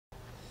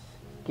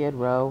Skid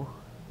Row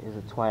is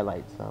a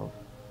twilight zone.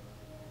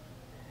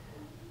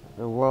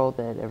 The world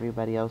that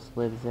everybody else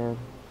lives in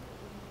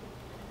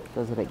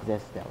doesn't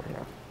exist down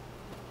here.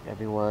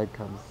 Everyone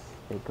comes,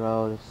 they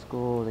go to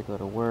school, they go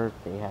to work,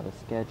 they have a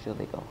schedule,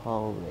 they go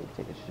home,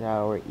 they take a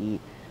shower, eat,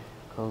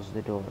 close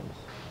the doors.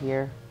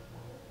 Here,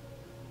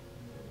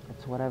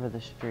 it's whatever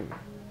the street.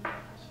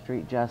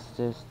 Street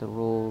justice, the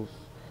rules.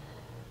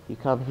 You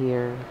come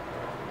here,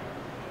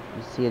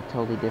 you see a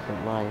totally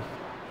different life.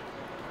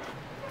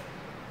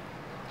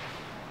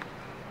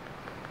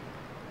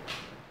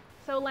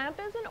 So Lamp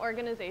is an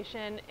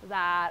organization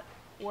that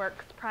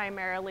works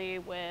primarily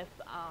with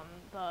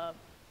the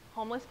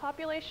homeless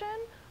population,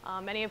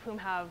 many of whom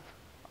have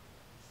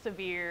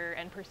severe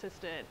and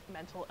persistent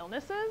mental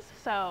illnesses.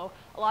 So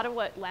a lot of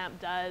what Lamp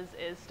does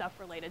is stuff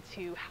related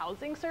to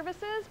housing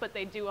services, but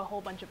they do a whole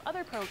bunch of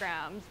other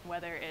programs,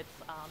 whether it's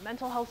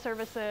mental health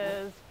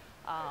services,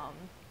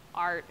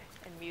 art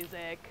and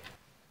music.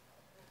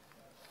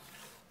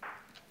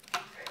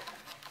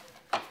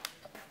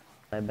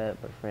 I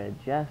met my friend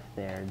Jeff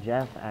there.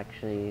 Jeff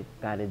actually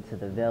got into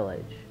the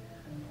village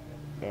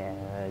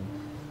and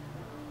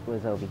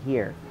was over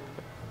here.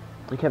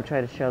 He kept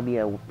trying to show me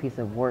a piece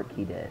of work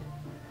he did.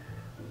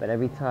 But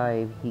every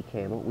time he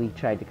came, we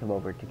tried to come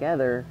over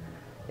together,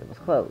 it was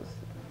closed.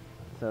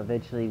 So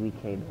eventually we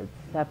came in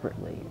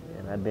separately,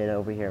 and I've been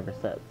over here ever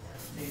since.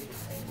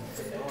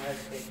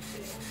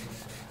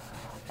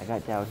 I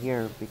got down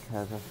here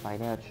because of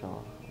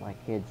financial. My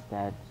kid's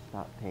dad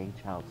stopped paying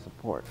child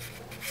support.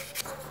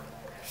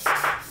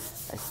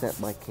 I sent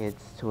my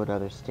kids to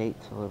another state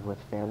to live with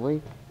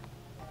family.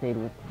 Stayed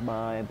with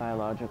my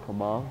biological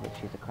mom, but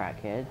she's a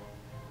crackhead.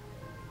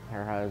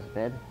 Her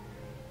husband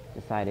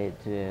decided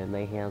to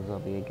lay hands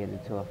on me and get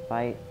into a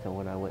fight, so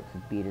when I went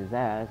to beat his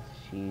ass,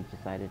 she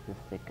decided to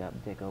stick up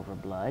dick over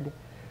blood.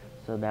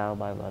 So now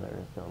my mother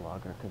is no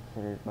longer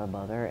considered my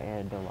mother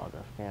and no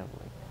longer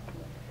family.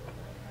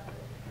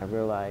 I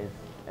realize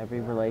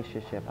every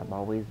relationship I'm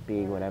always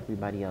being what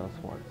everybody else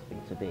wants me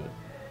to be,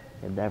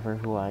 and never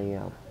who I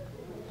am.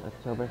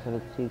 October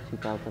 17,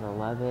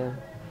 2011,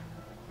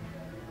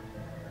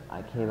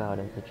 I came out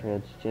as a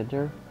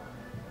transgender,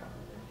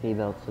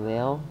 female to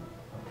male,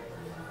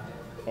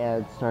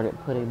 and started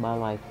putting my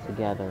life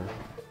together.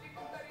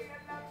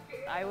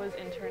 I was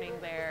interning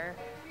there.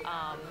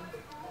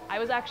 I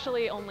was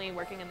actually only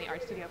working in the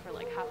art studio for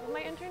like half of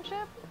my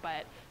internship,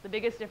 but the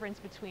biggest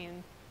difference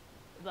between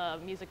the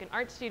music and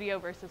art studio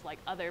versus like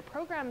other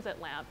programs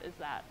at Lamp is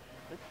that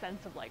the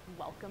sense of like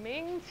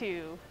welcoming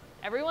to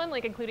everyone,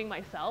 like including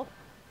myself.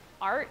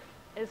 Art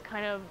is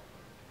kind of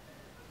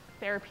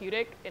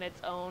therapeutic in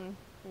its own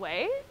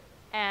way,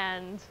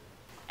 and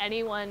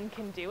anyone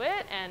can do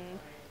it. And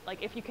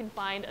like if you can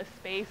find a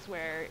space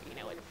where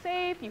it's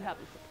safe, you have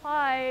the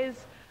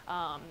supplies,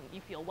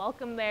 you feel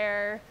welcome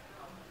there.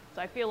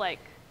 So I feel like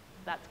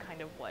that's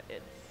kind of what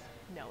it's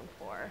known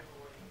for.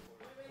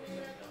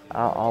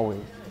 I'll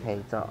always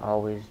paint, I'll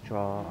always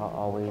draw, I'll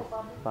always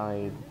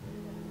find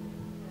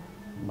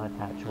my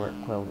patchwork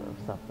quilt of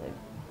something.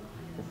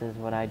 This is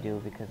what I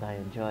do because I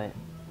enjoy it.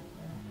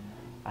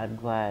 I'm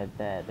glad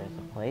that there's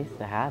a place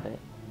to have it.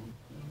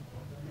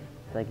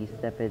 It's like you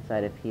step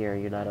inside of here,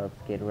 you're not on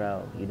Skid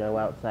Row. You know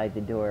outside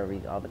the door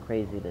all the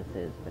craziness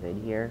is, but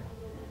in here,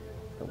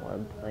 the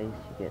one place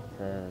you get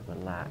to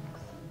relax.